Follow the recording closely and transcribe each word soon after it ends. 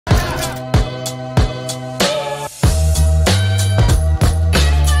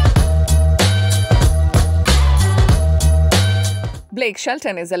Blake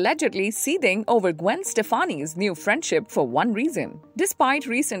Shelton is allegedly seething over Gwen Stefani's new friendship for one reason. Despite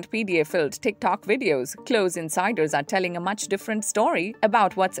recent PDA-filled TikTok videos, close insiders are telling a much different story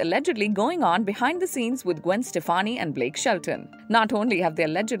about what's allegedly going on behind the scenes with Gwen Stefani and Blake Shelton. Not only have they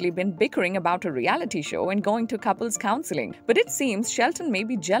allegedly been bickering about a reality show and going to couples counseling, but it seems Shelton may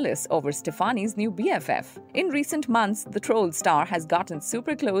be jealous over Stefani's new BFF. In recent months, the troll star has gotten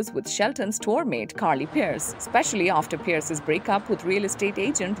super close with Shelton's tour mate Carly Pearce, especially after Pearce's breakup with real estate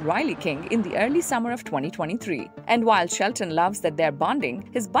agent Riley King in the early summer of 2023. And while Shelton loves that they're bonding,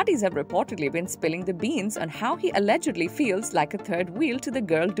 his buddies have reportedly been spilling the beans on how he allegedly feels like a third wheel to the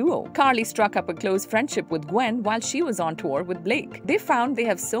girl duo. Carly struck up a close friendship with Gwen while she was on tour with Blake. They found they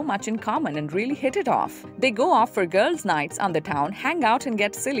have so much in common and really hit it off. They go off for girls' nights on the town, hang out and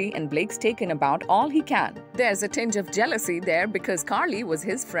get silly, and Blake's taken about all he can. There's a tinge of jealousy there because Carly was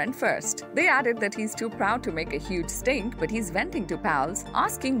his friend first. They added that he's too proud to make a huge stink, but he's venting to pals,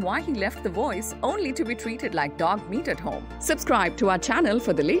 asking why he left The Voice only to be treated like dog meat at home. Subscribe to our channel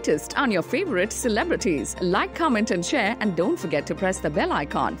for the latest on your favorite celebrities. Like, comment and share, and don't forget to press the bell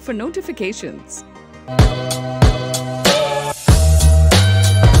icon for notifications.